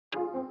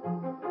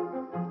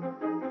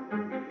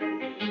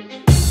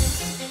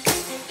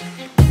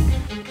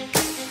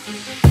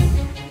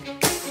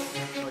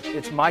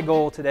it's my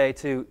goal today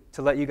to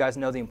let you guys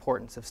know the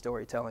importance of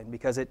storytelling,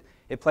 because it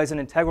plays an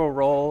integral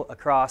role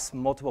across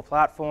multiple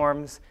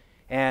platforms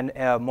and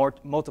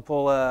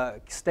multiple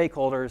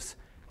stakeholders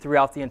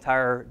throughout the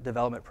entire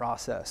development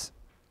process.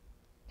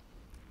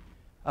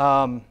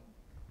 The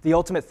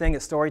ultimate thing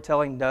that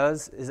storytelling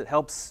does is it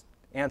helps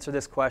answer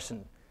this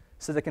question.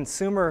 So the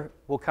consumer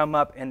will come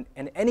up and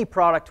any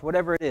product,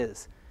 whatever it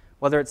is,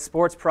 whether it's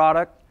sports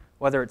product,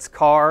 whether it's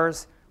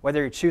cars, whether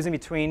you're choosing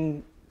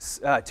between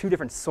two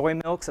different soy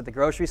milks at the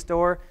grocery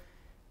store,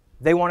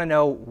 they want to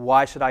know,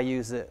 why should I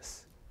use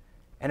this?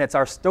 And it's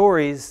our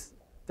stories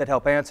that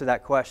help answer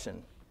that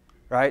question,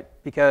 right?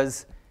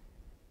 Because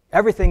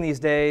everything these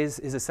days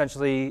is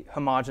essentially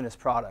homogeneous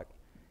product.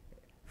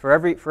 For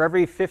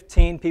every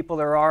 15 people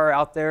there are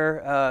out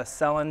there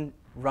selling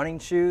running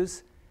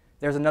shoes,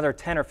 there's another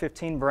 10 or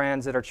 15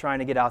 brands that are trying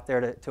to get out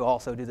there to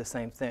also do the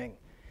same thing.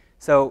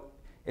 So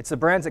it's the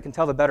brands that can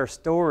tell the better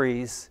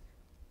stories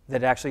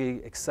that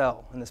actually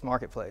excel in this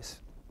marketplace.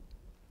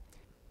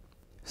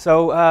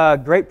 So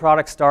great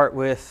products start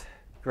with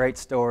great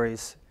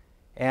stories.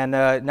 And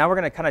now we're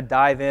going to kind of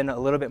dive in a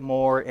little bit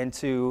more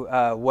into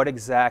what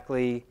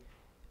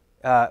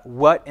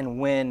and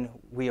when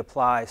we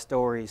apply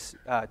stories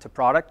to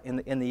product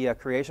in the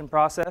creation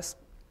process.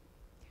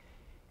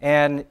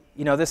 And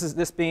you know,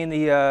 this being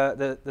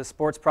the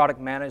sports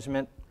product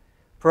management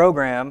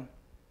program,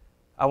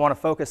 I want to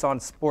focus on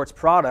sports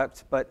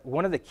product. But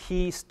one of the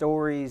key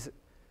stories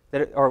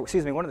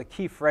one of the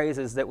key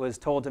phrases that was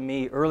told to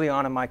me early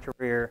on in my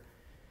career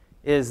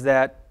is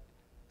that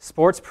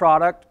sports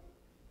product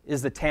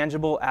is the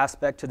tangible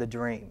aspect to the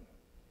dream.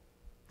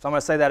 So I'm going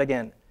to say that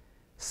again.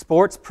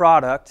 Sports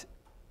product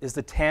is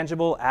the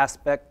tangible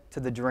aspect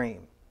to the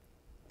dream.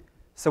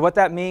 So what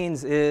that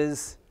means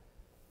is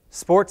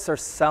sports are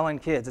selling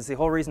kids. It's the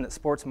whole reason that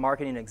sports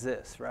marketing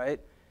exists, right?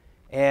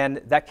 And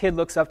that kid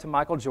looks up to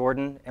Michael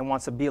Jordan and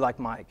wants to be like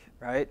Mike,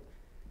 right?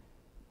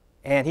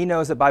 And he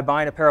knows that by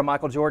buying a pair of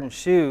Michael Jordan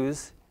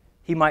shoes,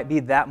 he might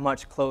be that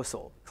much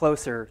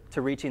closer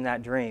to reaching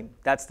that dream.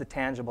 That's the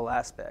tangible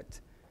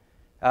aspect.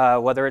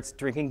 Whether it's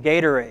drinking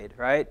Gatorade,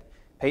 right?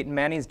 Peyton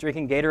Manning's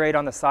drinking Gatorade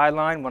on the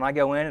sideline. When I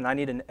go in and I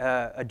need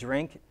a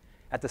drink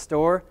at the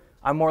store,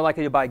 I'm more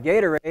likely to buy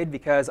Gatorade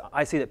because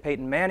I see that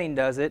Peyton Manning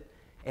does it,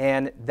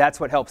 and that's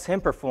what helps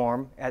him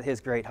perform at his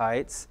great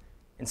heights.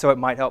 And so it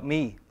might help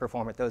me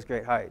perform at those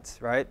great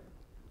heights, right?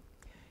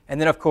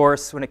 And then, of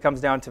course, when it comes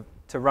down to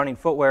running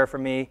footwear for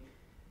me,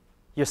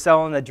 you're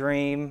selling the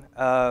dream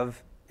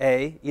of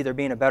either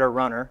being a better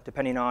runner,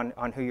 depending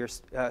on who you're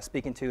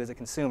speaking to as a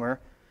consumer,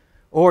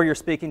 or you're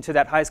speaking to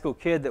that high school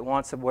kid that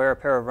wants to wear a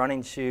pair of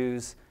running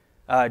shoes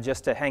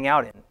just to hang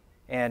out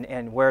in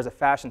and wear as a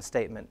fashion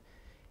statement.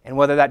 And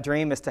whether that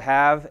dream is to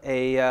have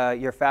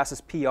your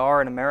fastest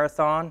PR in a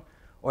marathon,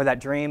 or that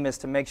dream is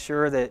to make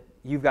sure that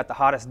you've got the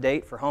hottest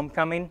date for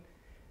homecoming,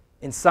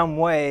 in some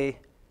way,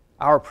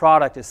 our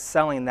product is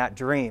selling that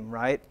dream,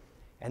 right?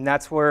 And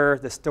that's where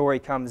the story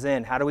comes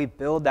in. How do we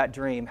build that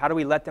dream? How do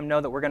we let them know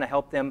that we're going to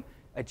help them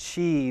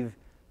achieve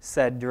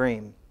said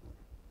dream?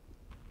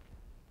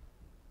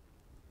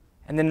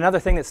 And then another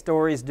thing that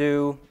stories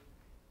do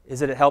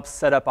is that it helps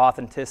set up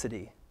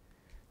authenticity,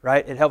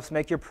 right? It helps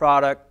make your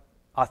product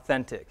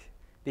authentic,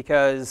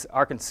 because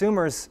our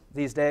consumers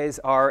these days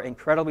are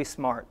incredibly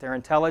smart. They're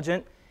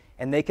intelligent,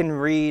 and they can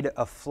read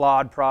a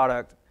flawed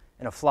product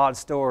and a flawed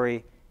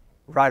story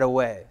right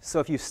away. So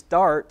if you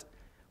start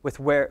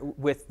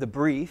with the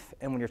brief,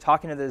 and when you're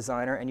talking to the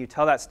designer and you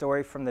tell that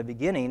story from the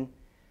beginning,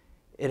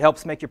 it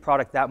helps make your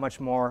product that much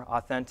more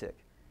authentic.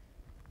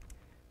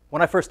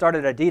 When I first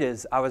started at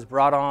Adidas, I was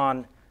brought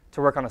on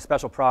to work on a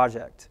special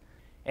project.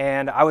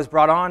 And I was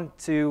brought on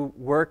to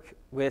work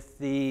with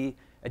the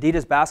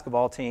Adidas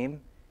basketball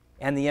team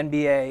and the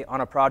NBA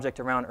on a project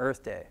around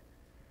Earth Day.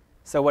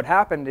 So what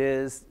happened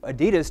is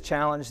Adidas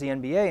challenged the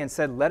NBA and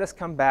said, let us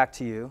come back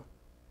to you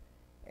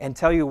and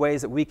tell you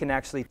ways that we can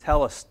actually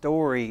tell a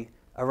story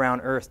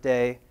around Earth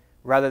Day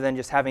rather than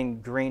just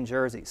having green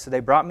jerseys. So they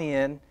brought me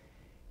in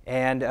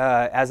and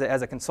as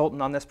a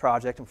consultant on this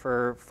project, and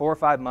for 4 or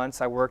 5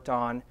 months I worked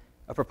on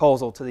a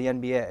proposal to the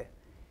NBA.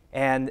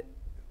 And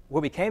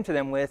what we came to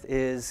them with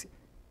is,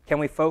 can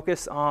we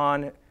focus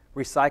on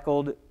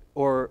recycled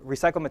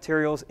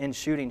materials in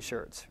shooting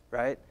shirts,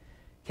 right?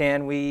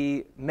 Can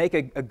we make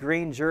a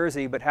green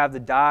jersey but have the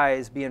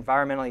dyes be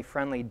environmentally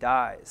friendly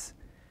dyes?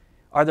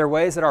 Are there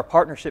ways that our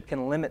partnership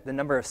can limit the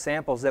number of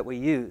samples that we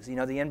use? You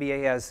know, the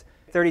NBA has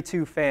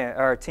 32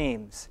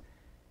 teams.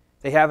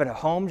 They have a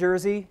home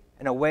jersey,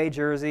 an away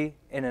jersey,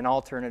 and an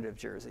alternative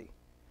jersey.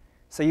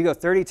 So you go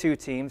 32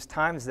 teams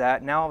times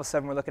that, now all of a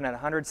sudden we're looking at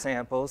 100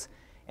 samples,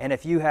 and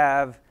if you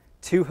have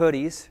 2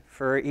 hoodies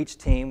for each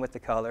team with the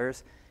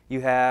colors,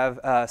 you have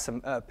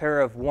a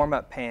pair of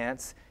warm-up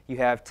pants, you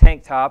have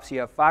tank tops,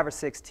 you have 5 or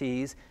 6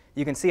 tees,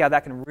 you can see how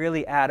that can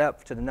really add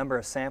up to the number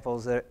of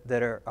samples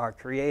that are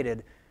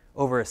created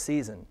over a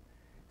season.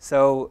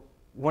 So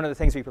one of the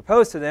things we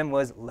proposed to them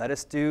was, let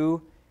us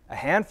do a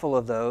handful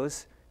of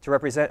those to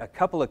represent a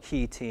couple of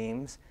key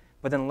teams,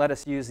 but then let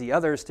us use the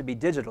others to be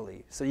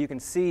digitally. So you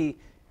can see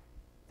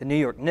the New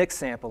York Knicks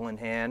sample in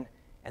hand,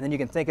 and then you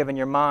can think of in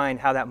your mind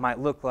how that might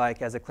look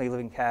like as a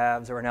Cleveland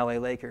Cavs or an LA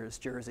Lakers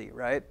jersey,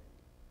 right?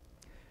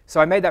 So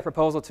I made that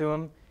proposal to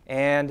them,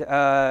 and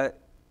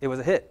it was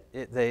a hit.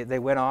 They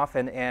went off,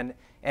 and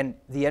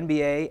the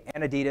NBA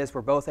and Adidas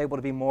were both able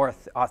to be more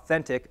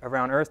authentic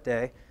around Earth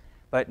Day.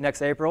 But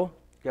next April,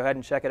 go ahead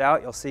and check it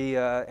out. You'll see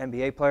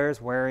NBA players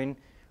wearing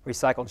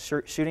recycled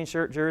shooting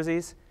shirt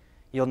jerseys.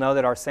 You'll know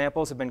that our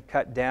samples have been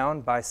cut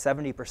down by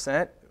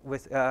 70%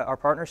 with our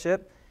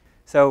partnership.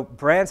 So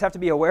brands have to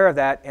be aware of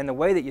that, and the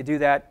way that you do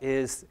that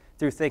is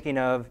through thinking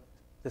of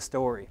the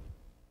story.